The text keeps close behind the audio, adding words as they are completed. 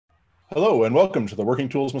Hello and welcome to the Working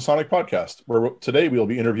Tools Masonic Podcast, where today we will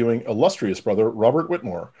be interviewing Illustrious Brother Robert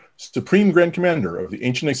Whitmore, Supreme Grand Commander of the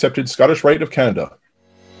Ancient Accepted Scottish Rite of Canada.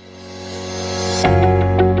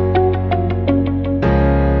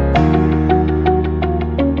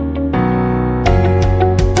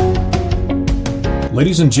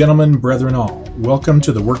 Ladies and gentlemen, brethren all, welcome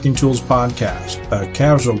to the Working Tools Podcast, a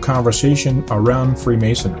casual conversation around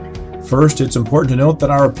Freemasonry. First, it's important to note that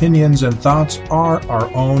our opinions and thoughts are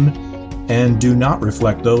our own and do not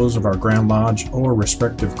reflect those of our Grand Lodge or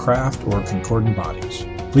respective craft or concordant bodies.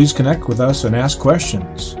 Please connect with us and ask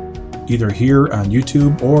questions, either here on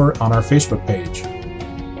YouTube or on our Facebook page.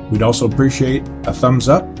 We'd also appreciate a thumbs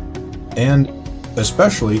up and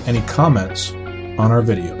especially any comments on our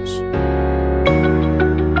videos.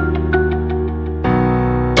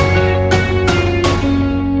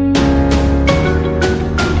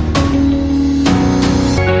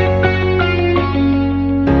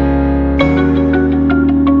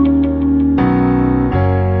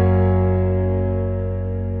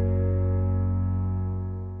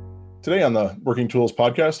 Today on the Working Tools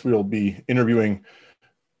Podcast, we will be interviewing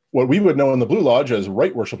what we would know in the Blue Lodge as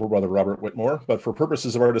Right Worshipful Brother Robert Whitmore, but for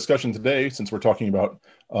purposes of our discussion today, since we're talking about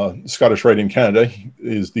Scottish Rite in Canada,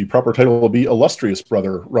 the proper title will be Illustrious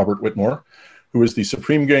Brother Robert Whitmore, who is the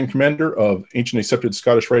Supreme Grand Commander of Ancient Accepted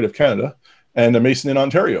Scottish Rite of Canada and a Mason in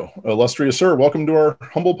Ontario. Illustrious Sir, welcome to our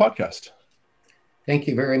humble podcast. Thank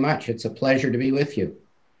you very much. It's a pleasure to be with you.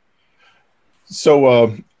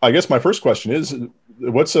 So I guess my first question is,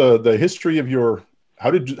 what's the history of your,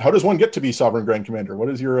 how does one get to be Sovereign Grand Commander? What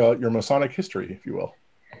is your Masonic history, if you will?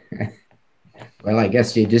 Well, I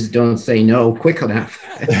guess you just don't say no quick enough.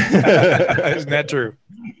 Isn't that true?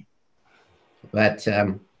 But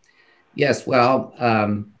yes, well,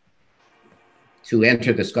 to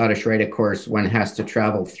enter the Scottish Rite, of course, one has to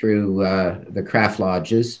travel through the craft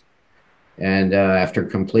lodges. And after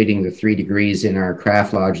completing the 3 degrees in our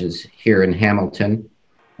craft lodges here in Hamilton,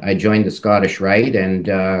 I joined the Scottish Rite and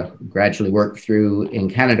gradually worked through. In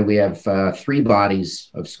Canada, we have 3 bodies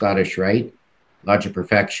of Scottish Rite: Lodge of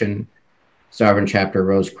Perfection, Sovereign Chapter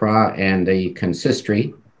Rose Croix, and the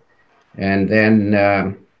Consistory. And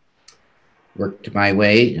then worked my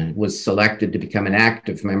way, was selected to become an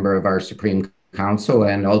active member of our Supreme Council,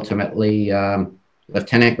 and ultimately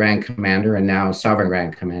Lieutenant Grand Commander, and now Sovereign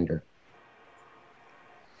Grand Commander.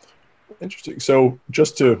 Interesting. So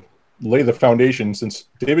just to lay the foundation, since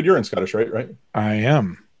David, you're in Scottish Rite, right? I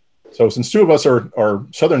am. So since 2 of us are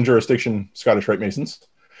Southern jurisdiction Scottish Rite Masons,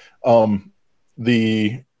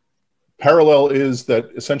 the parallel is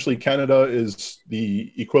that essentially Canada is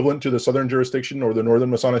the equivalent to the Southern jurisdiction or the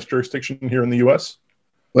Northern Masonic jurisdiction here in the U.S.?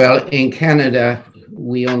 Well, in Canada,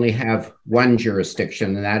 we only have one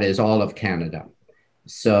jurisdiction, and that is all of Canada.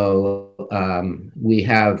 So we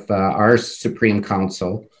have our Supreme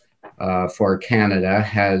Council for Canada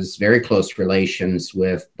has very close relations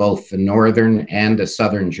with both the northern and the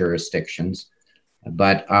southern jurisdictions,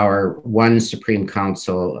 but our one Supreme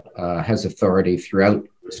Council has authority throughout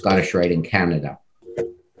Scottish Rite in Canada.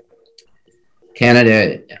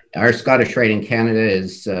 Our Scottish Rite in Canada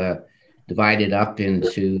is divided up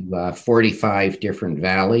into 45 different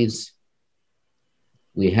valleys.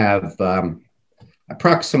 We have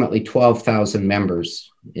approximately 12,000 members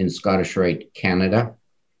in Scottish Rite Canada.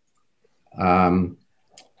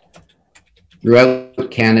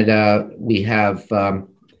 Throughout Canada, we have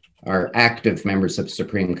our active members of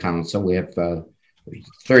Supreme Council. We have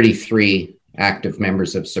 33 active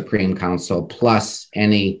members of Supreme Council, plus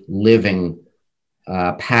any living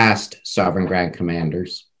past Sovereign Grand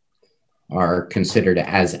Commanders are considered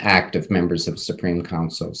as active members of Supreme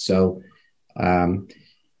Council. So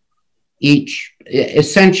each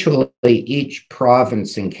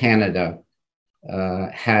province in Canada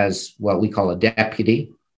has what we call a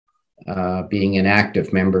deputy, being an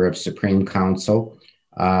active member of Supreme Council.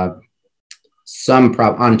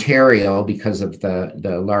 Ontario, because of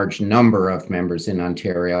the large number of members in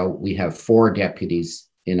Ontario, we have 4 deputies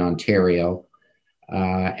in Ontario.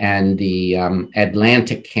 And the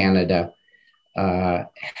Atlantic Canada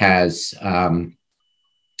has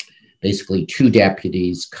basically 2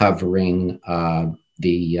 deputies covering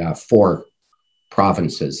the 4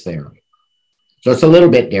 provinces there. So it's a little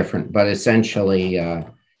bit different, but essentially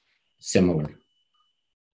similar.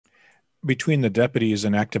 Between the deputies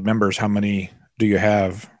and active members, how many do you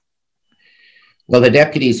have? Well, the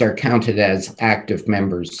deputies are counted as active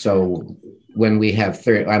members. So when we have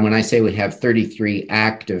when I say we have 33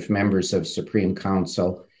 active members of Supreme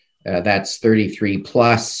Council, that's 33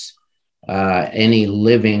 plus any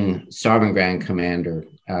living Sovereign Grand Commander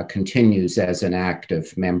continues as an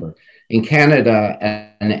active member. In Canada,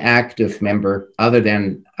 an active member, other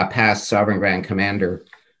than a past Sovereign Grand Commander,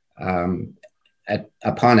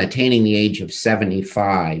 upon attaining the age of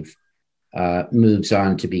 75, moves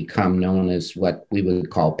on to become known as what we would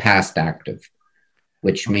call past active,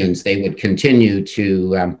 which means they would continue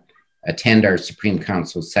to attend our Supreme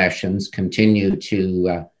Council sessions, continue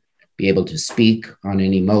to be able to speak on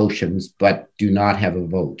any motions, but do not have a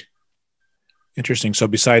vote. Interesting. So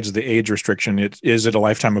besides the age restriction, is it a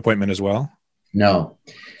lifetime appointment as well? No.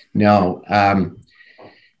 The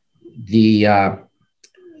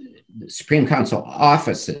Supreme Council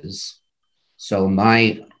offices, so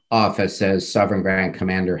my office as Sovereign Grand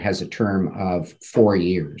Commander has a term of 4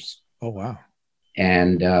 years. Oh, wow.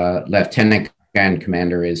 And Lieutenant Grand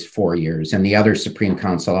Commander is 4 years. And the other Supreme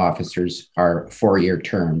Council officers are 4-year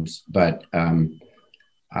terms, but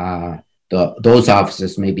those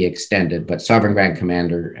offices may be extended, but Sovereign Grand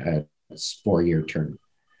Commander is 4-year term.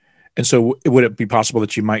 And so would it be possible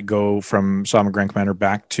that you might go from Sovereign Grand Commander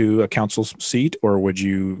back to a council seat, or would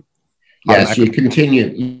you? Yes, you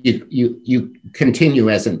continue. You continue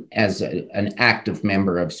as an active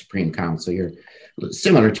member of Supreme Council. You're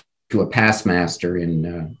similar to a past master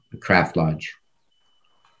in the Craft Lodge.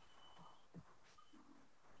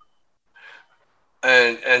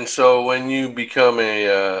 And so when you become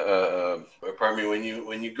when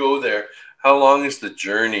you go there, how long is the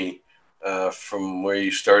journey from where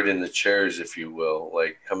you start in the chairs, if you will?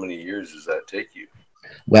 Like, how many years does that take you?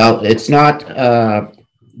 Well, it's not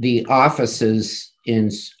the offices in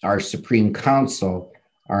our Supreme Council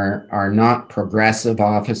are not progressive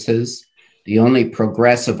offices. The only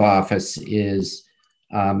progressive office is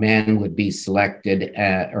a man would be selected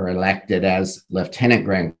or elected as Lieutenant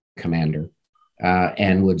Grand Commander.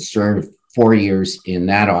 And would serve 4 years in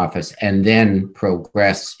that office and then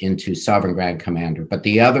progress into Sovereign Grand Commander. But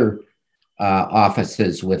the other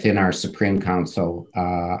offices within our Supreme Council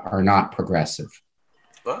are not progressive.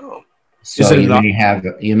 Wow. So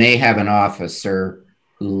you may have an officer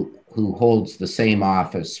who holds the same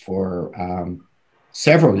office for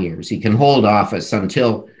several years. He can hold office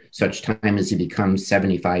until such time as he becomes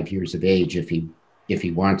 75 years of age if he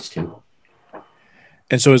wants to.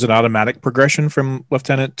 And so is it automatic progression from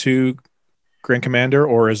lieutenant to Grand Commander,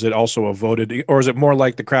 or is it also a voted, or is it more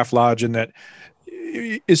like the Craft Lodge in that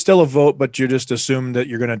it's still a vote, but you just assume that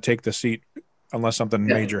you're going to take the seat unless something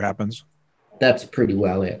major happens? That's pretty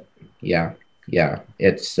well it. Yeah.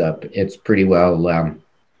 It's pretty well,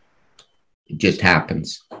 it just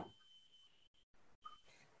happens.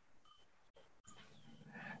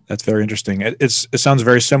 That's very interesting. It sounds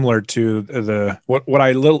very similar to what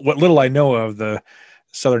little I know of the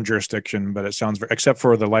Southern jurisdiction, but it sounds except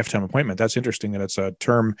for the lifetime appointment. That's interesting that it's a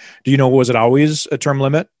term. Do you know, was it always a term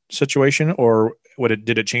limit situation, or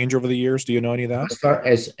did it change over the years? Do you know any of that?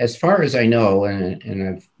 As far as I know, and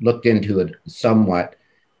I've looked into it somewhat,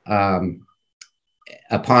 upon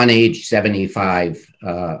age 75,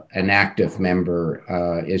 an active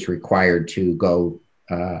member is required to go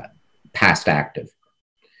past active.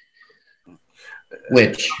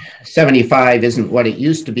 Which 75 isn't what it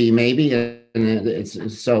used to be, maybe, and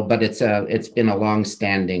but it's been a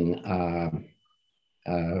long-standing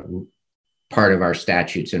part of our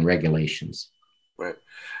statutes and regulations. Right.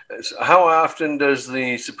 So how often does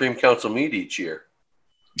the Supreme Council meet each year?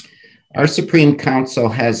 Our Supreme Council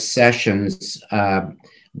has sessions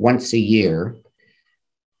once a year.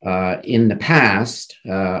 In the past,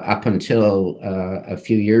 up until a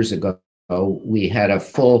few years ago, we had a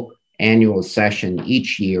full annual session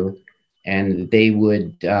each year, and they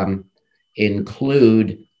would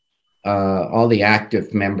include all the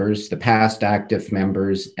active members, the past active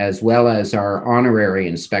members, as well as our honorary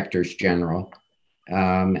inspectors general.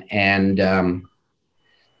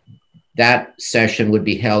 That session would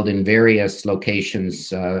be held in various locations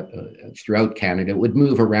throughout Canada. It would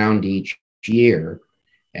move around each year.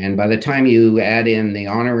 And by the time you add in the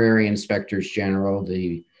honorary inspectors general,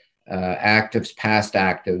 the actives, past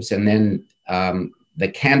actives, and then the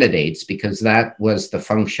candidates, because that was the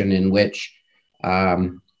function in which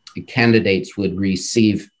candidates would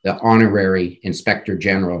receive the honorary inspector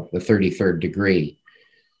general, the 33rd degree.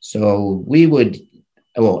 So we would,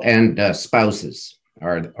 and spouses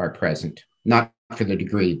are present, not for the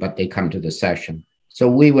degree, but they come to the session. So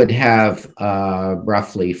we would have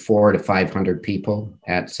roughly 400 to 500 people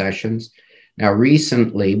at sessions. Now,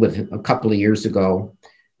 recently, with a couple of years ago,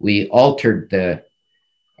 we altered the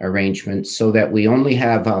arrangement so that we only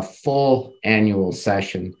have a full annual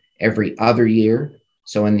session every other year.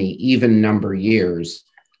 So in the even number years,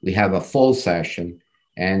 we have a full session,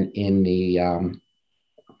 and in the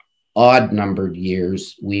odd numbered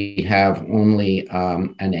years, we have only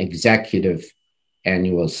an executive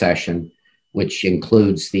annual session, which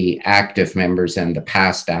includes the active members and the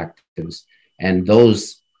past actives. And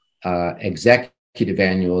those executive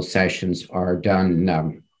annual sessions are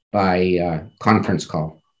done by conference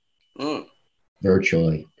call,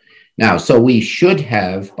 virtually. Now, so we should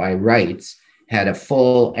have, by rights, had a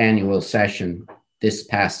full annual session this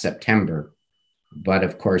past September. But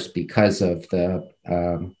of course, because of the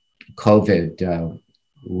COVID,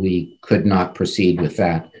 we could not proceed with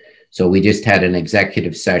that. So we just had an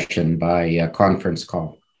executive session by conference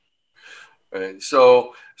call. Right.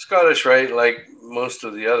 So Scottish Rite, like most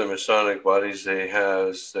of the other Masonic bodies, they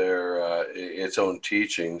has their its own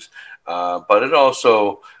teachings, but it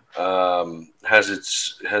also has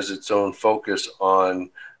its own focus on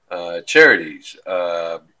charities.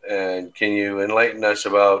 And can you enlighten us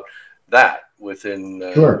about that within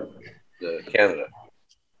Sure. Canada?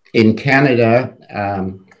 In Canada,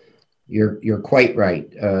 you're quite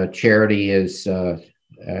right. Charity is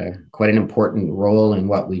quite an important role in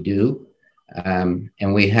what we do.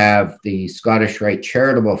 And we have the Scottish Rite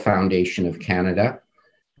Charitable Foundation of Canada,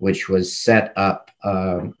 which was set up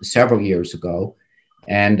several years ago.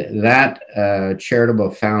 And that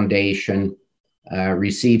charitable foundation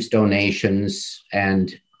receives donations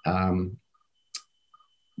and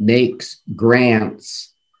makes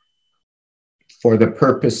grants for the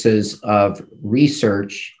purposes of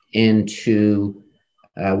research into,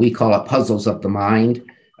 we call it puzzles of the mind,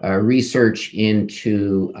 research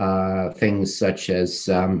into things such as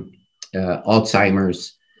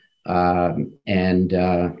Alzheimer's and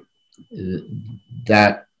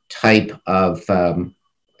that type of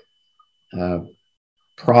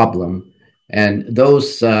problem. And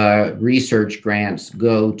those research grants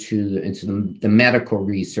go into the medical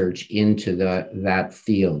research into that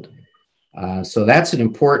field. So that's an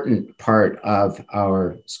important part of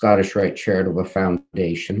our Scottish Rite Charitable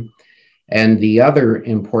Foundation. And the other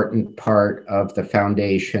important part of the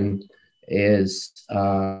foundation is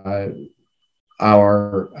our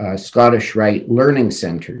Scottish Rite Learning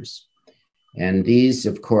Centers. And these,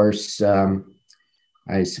 of course,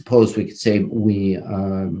 I suppose we could say we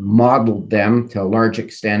modeled them to a large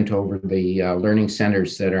extent over the learning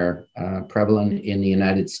centers that are prevalent in the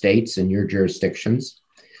United States and your jurisdictions.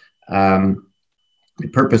 The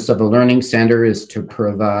purpose of a learning center is to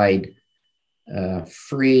provide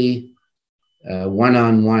free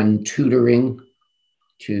one-on-one tutoring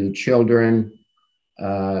to children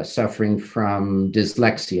suffering from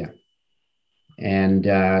dyslexia. And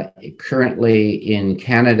currently in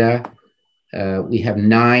Canada, we have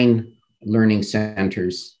 9 learning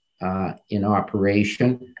centers in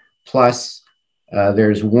operation, plus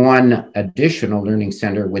there's one additional learning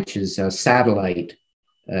center, which is a satellite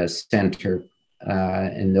center,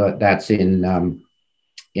 and that's in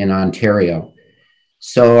Ontario.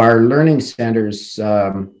 So our learning centers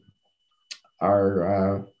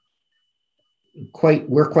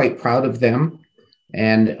we're quite proud of them,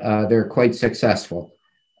 and they're quite successful.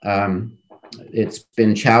 It's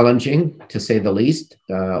been challenging, to say the least,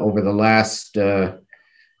 over the last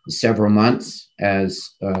several months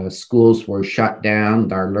as schools were shut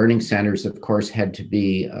down. Our learning centers, of course, had to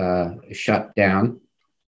be shut down.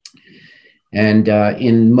 And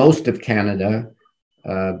in most of Canada,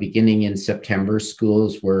 beginning in September,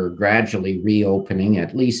 schools were gradually reopening,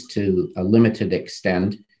 at least to a limited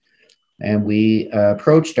extent. And we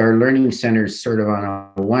approached our learning centers sort of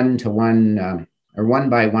on a one-to-one or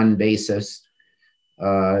one-by-one basis,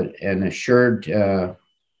 and assured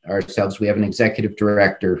ourselves. We have an executive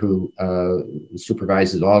director who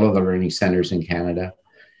supervises all of the learning centers in Canada,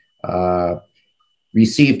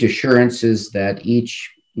 received assurances that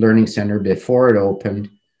each learning center before it opened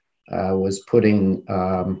was putting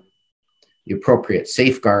the appropriate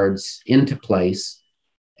safeguards into place,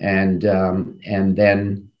 and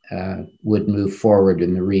then would move forward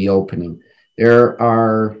in the reopening. There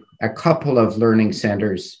are a couple of learning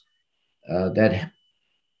centers that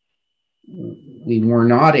we were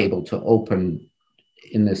not able to open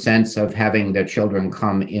in the sense of having the children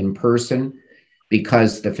come in person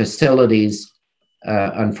because the facilities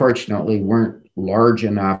unfortunately weren't large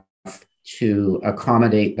enough to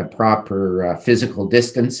accommodate the proper physical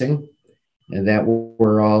distancing that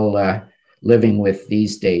we're all living with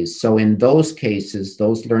these days. So in those cases,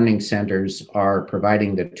 those learning centers are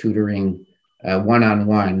providing the tutoring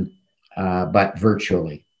one-on-one, but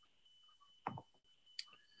virtually.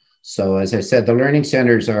 So as I said, the learning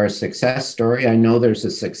centers are a success story. I know there's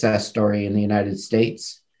a success story in the United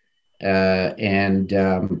States, and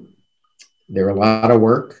they're a lot of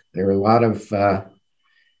work. They're a lot of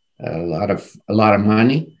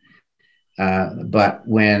money, But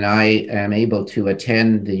when I am able to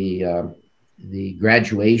attend the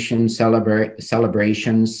graduation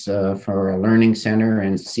celebrations for a learning center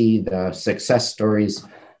and see the success stories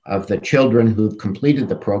of the children who've completed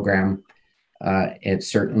the program, it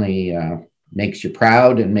certainly makes you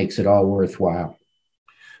proud and makes it all worthwhile.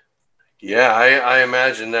 Yeah, I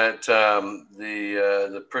imagine that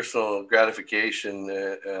the personal gratification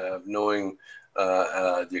of knowing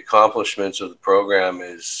the accomplishments of the program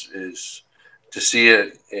is to see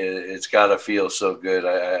it. It's got to feel so good.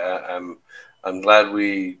 I'm glad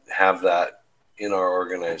we have that in our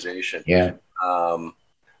organization. Yeah.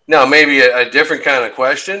 Now, maybe a different kind of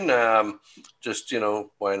question. Just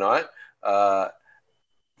why not?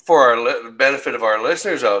 For our benefit of our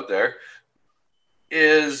listeners out there.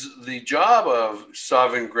 Is the job of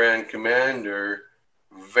Sovereign Grand Commander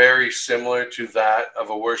very similar to that of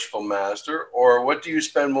a worshipful master, or what do you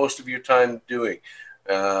spend most of your time doing?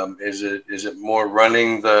 Is it more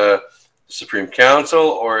running the Supreme Council,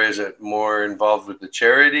 or is it more involved with the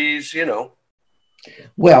charities?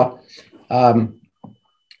 Well,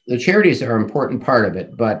 the charities are an important part of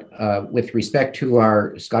it, but with respect to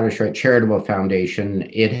our Scottish Rite Charitable Foundation,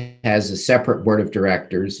 it has a separate board of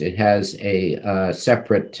directors. It has a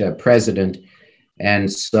separate president,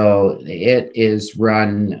 and so it is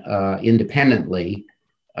run independently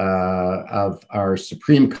of our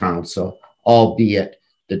Supreme Council, albeit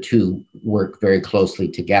the two work very closely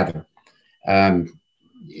together.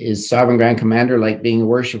 Is Sovereign Grand Commander like being a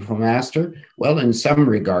worshipful master? Well, in some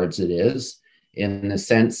regards it is. In the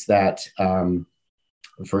sense that,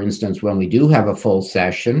 for instance, when we do have a full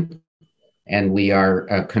session and we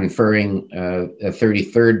are conferring a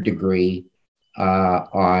 33rd degree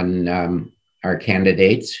on our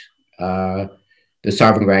candidates, the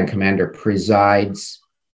Sovereign Grand Commander presides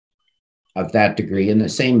of that degree in the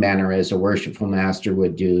same manner as a worshipful master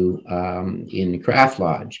would do in the Craft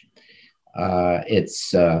Lodge.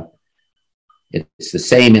 It's the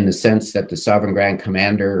same in the sense that the Sovereign Grand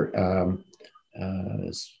Commander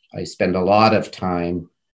I spend a lot of time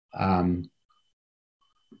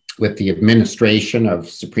with the administration of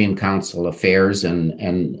Supreme Council affairs and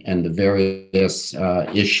the various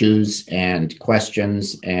issues and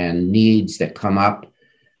questions and needs that come up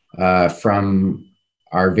from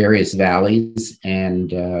our various valleys and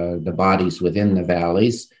the bodies within the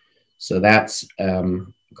valleys. So that's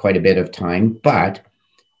quite a bit of time. But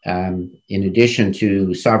in addition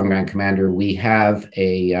to Sovereign Grand Commander, we have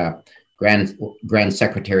a Grand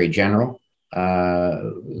Secretary General,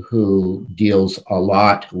 who deals a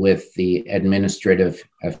lot with the administrative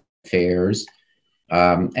affairs.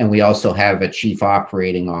 And we also have a Chief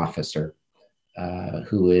Operating Officer,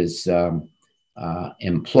 who is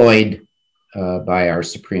employed by our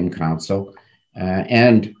Supreme Council.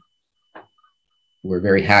 And we're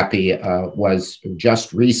very happy, was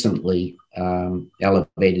just recently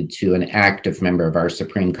elevated to an active member of our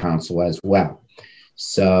Supreme Council as well.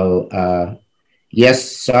 So, yes,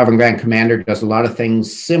 Sovereign Grand Commander does a lot of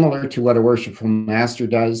things similar to what a worshipful master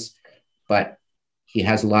does, but he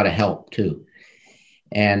has a lot of help too.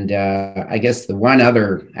 And I guess the one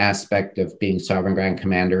other aspect of being Sovereign Grand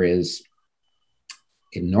Commander is,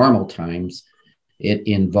 in normal times, it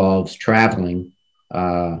involves traveling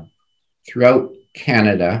throughout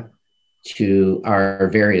Canada to our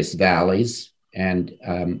various valleys and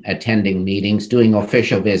attending meetings, doing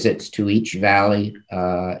official visits to each valley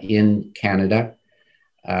in Canada.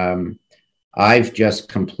 I've just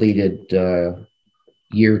completed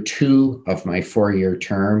year 2 of my 4-year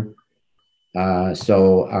term.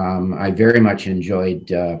 So I very much enjoyed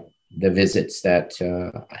the visits that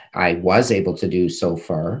I was able to do so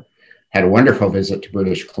far. Had a wonderful visit to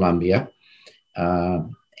British Columbia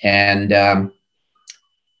and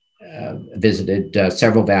visited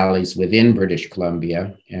several valleys within British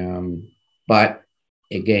Columbia. But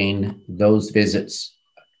again, those visits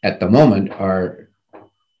at the moment are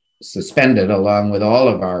suspended along with all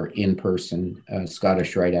of our in-person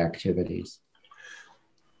Scottish Rite activities.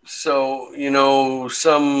 So,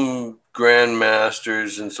 some Grand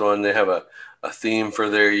Masters and so on, they have a theme for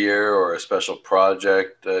their year or a special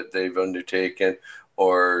project that they've undertaken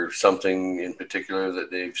or something in particular that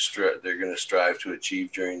they're going to strive to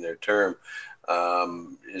achieve during their term.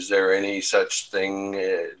 Is there any such thing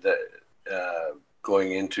that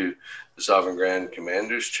going into the Sovereign Grand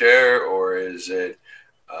Commander's chair, or is it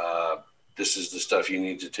this is the stuff you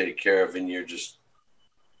need to take care of and you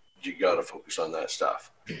got to focus on that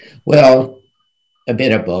stuff? Well, a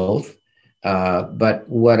bit of both. But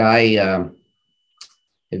what I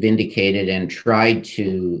have indicated and tried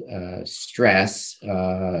to stress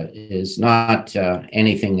is not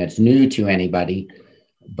anything that's new to anybody,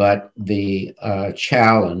 but the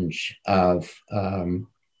challenge of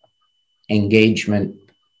engagement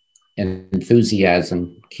and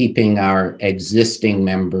enthusiasm, keeping our existing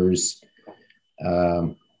members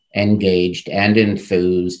engaged and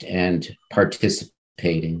enthused and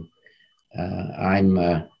participating.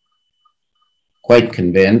 I'm quite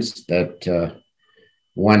convinced that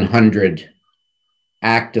 100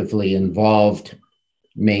 actively involved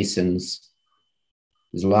Masons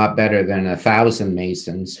is a lot better than 1,000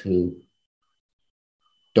 Masons who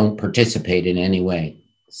don't participate in any way.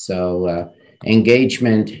 So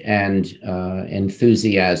engagement and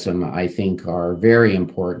enthusiasm, I think, are very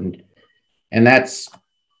important. And that's,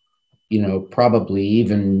 you know, probably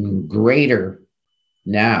even greater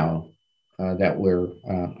now that we're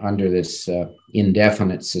under this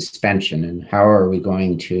indefinite suspension. And how are we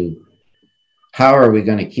going to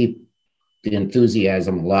keep the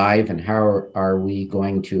enthusiasm alive, and how are we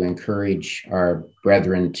going to encourage our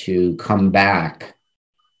brethren to come back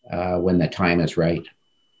when the time is right?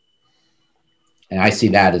 And I see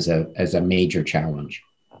that as a major challenge.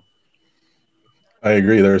 I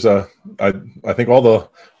agree. There's I think all the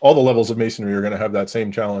levels of Masonry are going to have that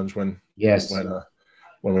same challenge when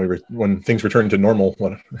things return to normal.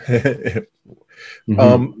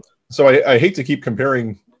 Mm-hmm. So I hate to keep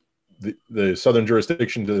comparing the southern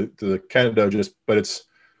jurisdiction to Canada, but it's,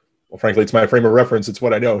 well, frankly, it's my frame of reference. It's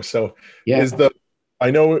what I know. So I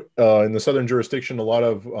know in the southern jurisdiction, a lot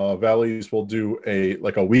of valleys will do a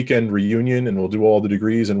weekend reunion, and we'll do all the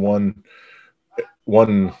degrees in one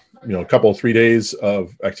couple 3 days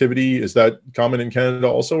of activity. Is that common in Canada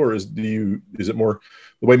also, or is it more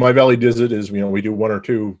the way my valley does it? Is we do 1 or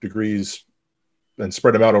 2 degrees and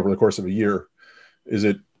spread them out over the course of a year. Is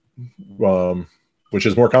it which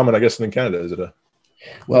is more common, I guess, than Canada? Is it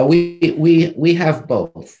Well, we have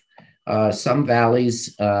both. Some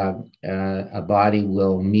valleys, a body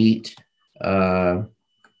will might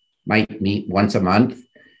meet once a month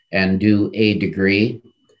and do a degree,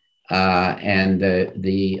 and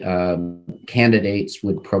the candidates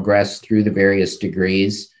would progress through the various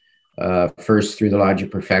degrees, first through the Lodge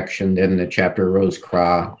of Perfection, then the Chapter Rose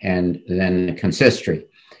Croix, and then the consistory.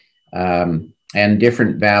 And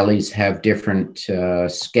different valleys have different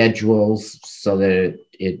schedules so that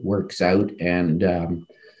it works out, and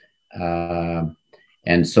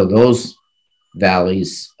so those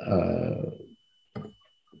valleys,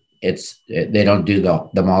 they don't do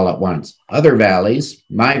them all at once. Other valleys,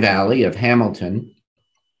 my valley of Hamilton,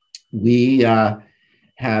 we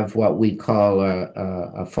have what we call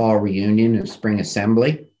a fall reunion and spring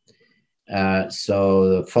assembly.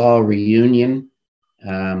 So the fall reunion,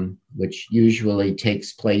 which usually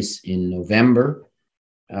takes place in November.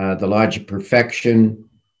 The Lodge of Perfection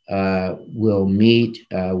will meet.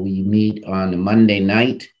 We meet on a Monday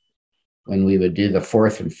night when we would do the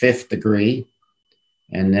 4th and 5th degree.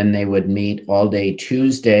 And then they would meet all day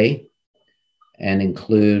Tuesday and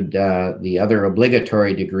include the other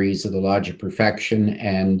obligatory degrees of the Lodge of Perfection.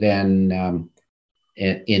 And then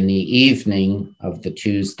in the evening of the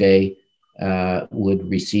Tuesday would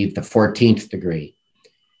receive the 14th degree.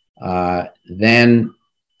 Then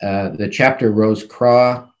the Chapter Rose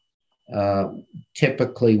Croix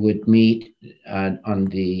typically would meet on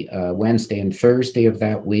the Wednesday and Thursday of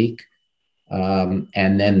that week,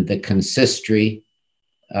 and then the consistory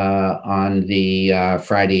on the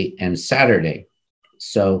Friday and Saturday.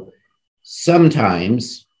 So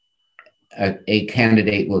sometimes a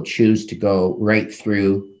candidate will choose to go right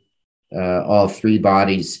through all 3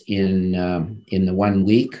 bodies in the 1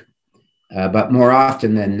 week. But more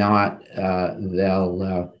often than not,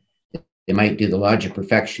 they might do the Lodge of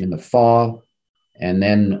Perfection in the fall, and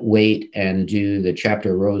then wait and do the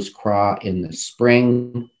Chapter Rose Croix in the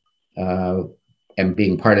spring, and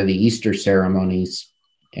being part of the Easter ceremonies,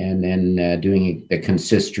 and then doing the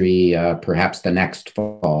consistory perhaps the next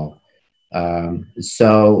fall.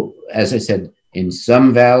 So, as I said, in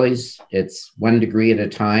some valleys, it's 1 degree at a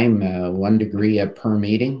time, 1 degree per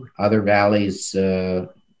meeting. Other valleys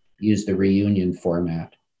use the reunion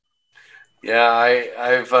format. Yeah,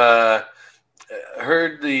 I've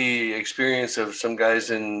heard the experience of some guys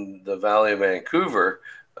in the Valley of Vancouver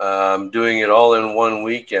doing it all in 1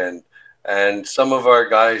 weekend. And some of our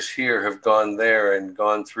guys here have gone there and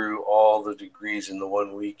gone through all the degrees in the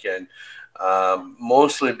 1 weekend,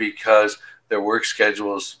 mostly because their work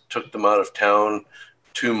schedules took them out of town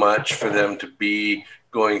too much for them to be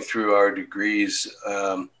going through our degrees.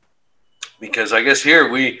 Because I guess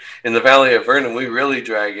here in the Valley of Vernon, we really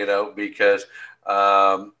drag it out because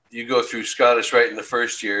you go through Scottish Rite in the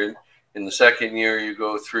first year. In the second year, you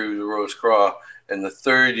go through the Rose Croix. And the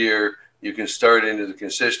third year, you can start into the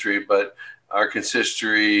consistory. But our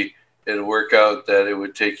consistory, it'll work out that it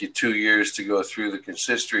would take you 2 years to go through the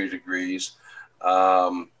consistory degrees.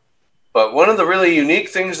 But one of the really unique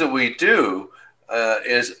things that we do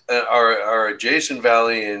is our adjacent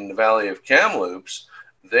valley in the Valley of Kamloops,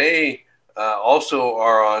 they also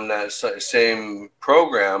are on that same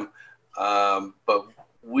program, but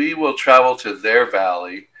we will travel to their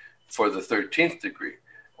valley for the 13th degree,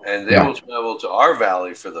 and they will travel to our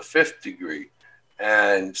valley for the 5th degree.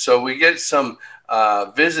 And so we get some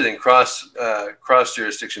visiting, cross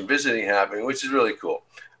jurisdiction visiting happening, which is really cool.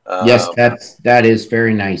 Yes, that is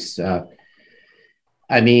very nice.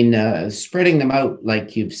 I mean, spreading them out,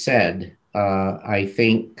 like you've said, I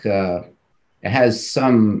think it has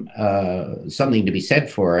something to be said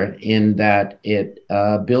for it, in that it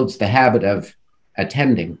builds the habit of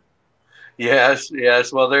attending. Yes.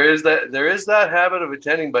 Well, there is that habit of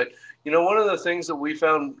attending, but one of the things that we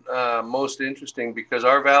found most interesting, because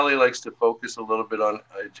our valley likes to focus a little bit on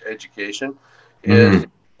education, is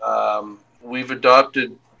we've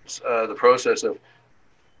adopted the process of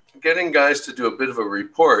getting guys to do a bit of a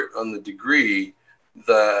report on the degree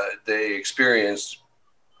that they experience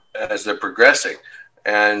as they're progressing.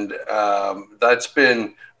 And that's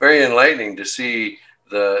been very enlightening to see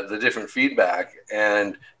the different feedback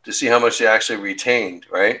and to see how much they actually retained,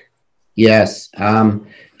 right? Yes.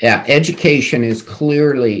 Education is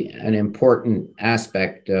clearly an important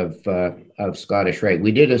aspect of Scottish Rite.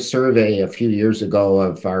 We did a survey a few years ago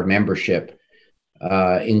of our membership,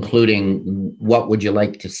 including what would you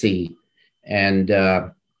like to see, and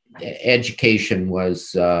education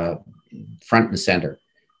was front and center.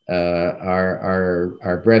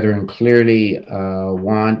 Our brethren clearly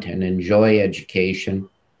want and enjoy education.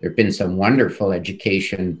 There have been some wonderful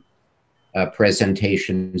education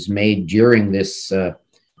presentations made during this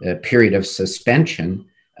period of suspension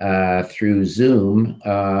through Zoom,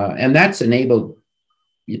 and that's enabled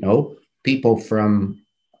people from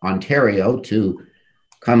Ontario to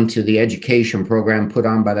come to the education program put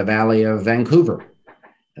on by the Valley of Vancouver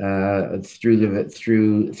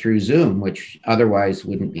through Zoom, which otherwise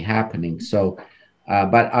wouldn't be happening. So,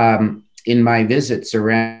 but in my visits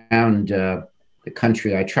around the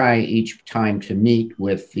country, I try each time to meet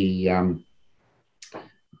with the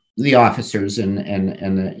officers and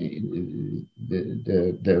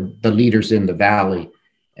the leaders in the valley.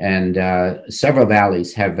 And several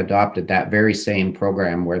valleys have adopted that very same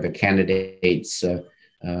program, where the candidates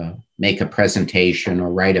make a presentation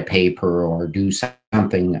or write a paper or do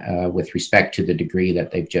something with respect to the degree that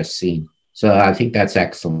they've just seen. So I think that's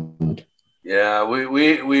excellent. Yeah,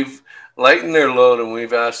 we've lightened their load, and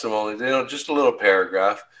we've asked them only, just a little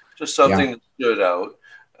paragraph, just something that stood out,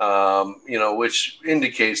 which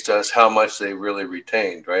indicates to us how much they really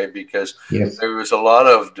retained, right? Because there was a lot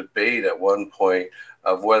of debate at one point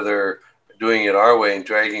of whether doing it our way and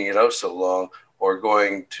dragging it out so long, or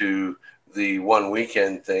going to the one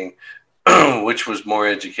weekend thing, which was more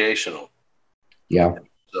educational. Yeah.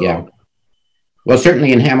 Well,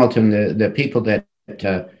 certainly in Hamilton, the people that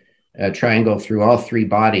try and go through all three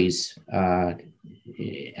bodies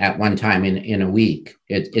at one time in a week,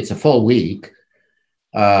 it's a full week,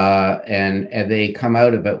 and they come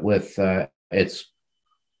out of it with it's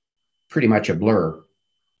pretty much a blur.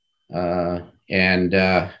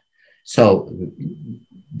 So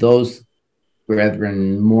those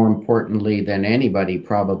brethren, more importantly than anybody,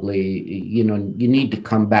 probably, you need to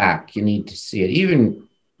come back. You need to see it. Even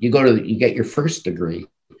you get your first degree,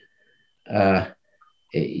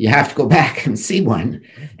 you have to go back and see one,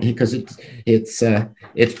 because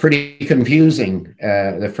it's pretty confusing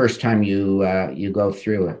the first time you go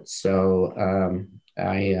through it. So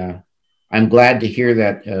I'm glad to hear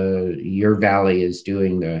that your valley is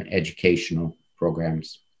doing the educational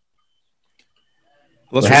programs.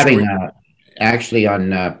 We're having actually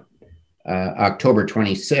on October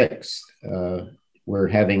 26th, we're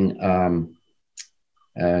having a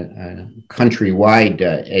countrywide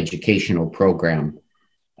educational program,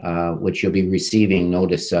 which you'll be receiving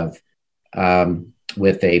notice of,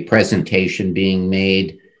 with a presentation being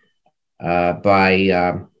made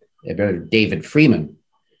by David Freeman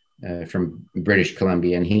from British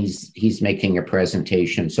Columbia, and he's making a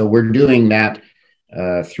presentation. So we're doing that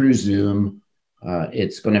through Zoom.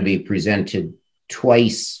 It's going to be presented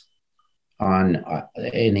twice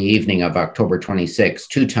in the evening of October 26th,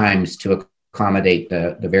 2 times to accommodate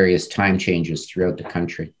the various time changes throughout the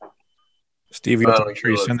country. Steve, you have to make sure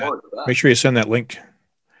you send that link.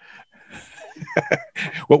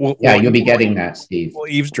 You'll be getting that, Steve. We'll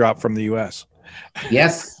eavesdrop from the U.S.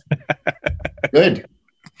 Yes. Good.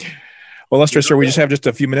 Well, Lester, sir, we just have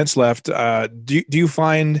a few minutes left. Do you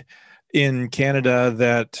find in Canada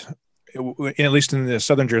that at least in the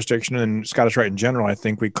Southern jurisdiction and Scottish Rite in general, I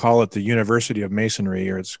think we call it the University of Masonry,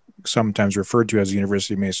 or it's sometimes referred to as the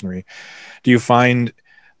University of Masonry. Do you find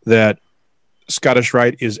that Scottish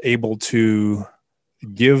Rite is able to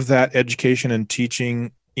give that education and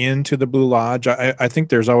teaching into the Blue Lodge? I think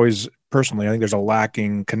there's always, personally, I think there's a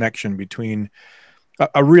lacking connection between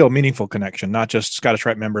a real meaningful connection, not just Scottish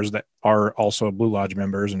Rite members that are also Blue Lodge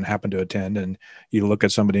members and happen to attend, and you look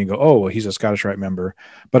at somebody and go, oh, well, he's a Scottish Rite member.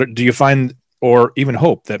 But do you find, or even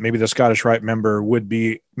hope, that maybe the Scottish Rite member would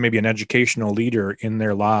be maybe an educational leader in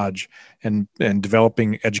their lodge and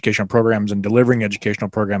developing educational programs and delivering educational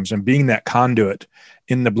programs and being that conduit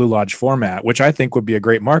in the Blue Lodge format, which I think would be a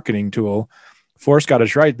great marketing tool for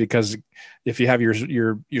Scottish Rite, because if you have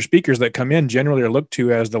your speakers that come in, generally are looked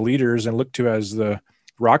to as the leaders and looked to as the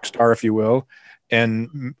rock star, if you will,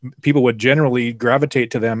 and people would generally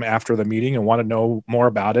gravitate to them after the meeting and want to know more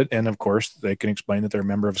about it. And of course, they can explain that they're a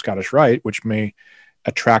member of Scottish Rite, which may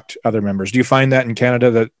attract other members. Do you find that in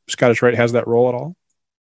Canada that Scottish Rite has that role at all?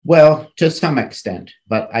 Well, to some extent,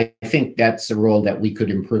 but I think that's a role that we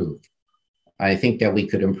could improve. I think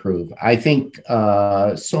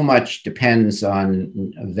so much depends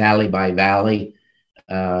on valley by valley,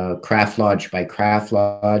 craft lodge by craft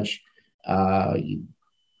lodge.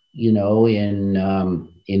 You know,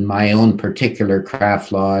 in my own particular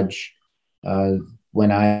craft lodge,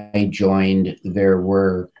 when I joined, there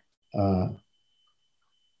were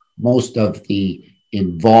most of the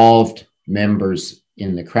involved members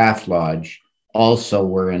in the craft lodge also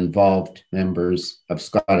were involved members of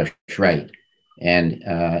Scottish Rite. And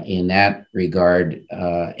in that regard,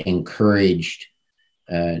 encouraged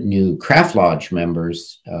new craft lodge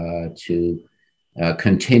members to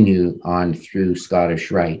continue on through Scottish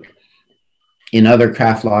Rite. In other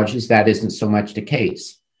craft lodges, that isn't so much the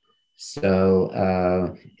case.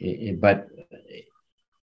 So, but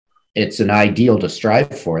it's an ideal to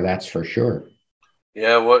strive for, that's for sure.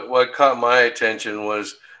 Yeah, what caught my attention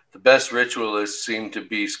was the best ritualists seemed to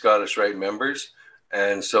be Scottish Rite members.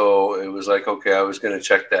 And so it was like, okay, I was going to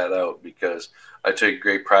check that out because I take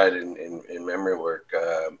great pride in memory work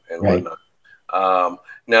and whatnot.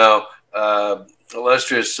 Now,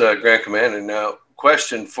 Illustrious Grand Commander, now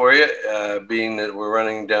question for you, being that we're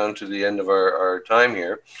running down to the end of our time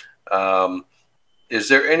here. Is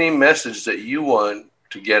there any message that you want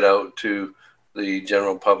to get out to the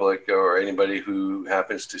general public or anybody who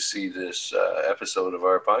happens to see this episode of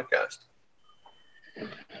our podcast?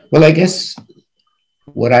 Well, I guess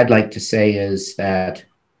what I'd like to say is that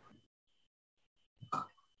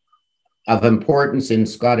of importance in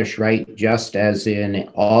Scottish Rite, just as in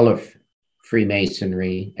all of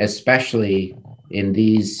Freemasonry, especially in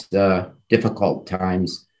these difficult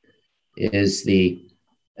times, is the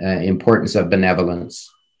importance of benevolence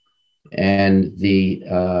and the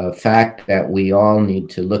fact that we all need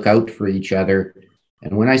to look out for each other.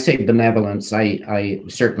 And when I say benevolence, I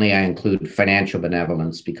certainly include financial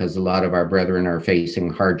benevolence, because a lot of our brethren are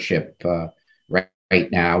facing hardship right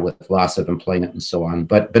now with loss of employment and so on.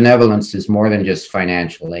 But benevolence is more than just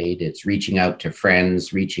financial aid. It's reaching out to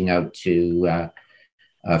friends, reaching out to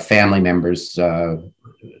family members,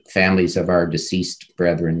 families of our deceased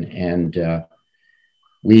brethren. And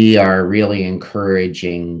we are really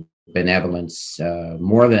encouraging benevolence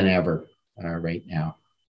more than ever right now.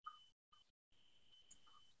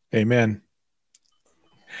 Amen.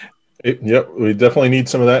 Yep, we definitely need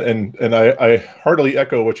some of that, and I heartily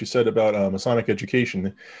echo what you said about Masonic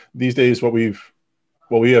education. These days, what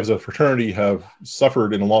we as a fraternity have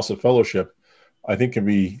suffered in a loss of fellowship, I think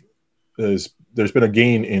there's been a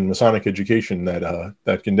gain in Masonic education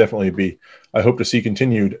that can definitely be, I hope to see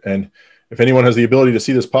continued. And if anyone has the ability to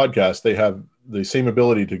see this podcast, they have the same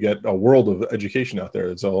ability to get a world of education out there.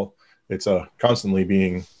 It's constantly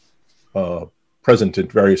being present in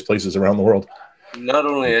various places around the world. Not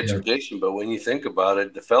only education, but when you think about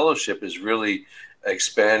it, the fellowship is really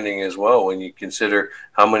expanding as well. When you consider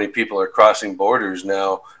how many people are crossing borders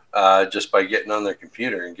now just by getting on their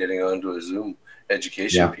computer and getting onto a Zoom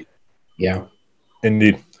education. Yeah.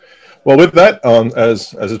 Indeed. Well, with that,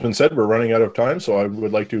 as has been said, we're running out of time. So I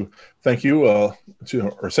would like to thank you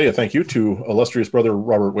say a thank you to Illustrious Brother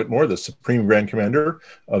Robert Whitmore, the Supreme Grand Commander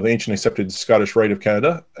of the Ancient Accepted Scottish Rite of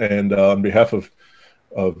Canada. And on behalf of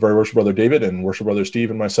Very Worship Brother David and Worship Brother Steve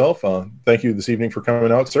and myself, thank you this evening for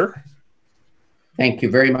coming out, sir. Thank you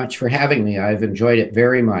very much for having me. I've enjoyed it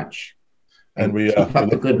very much. And we keep up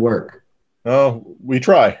the good work. Oh, we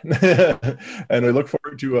try. And we look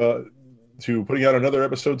forward to putting out another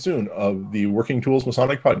episode soon of the Working Tools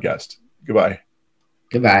Masonic Podcast. Goodbye.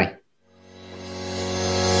 Goodbye.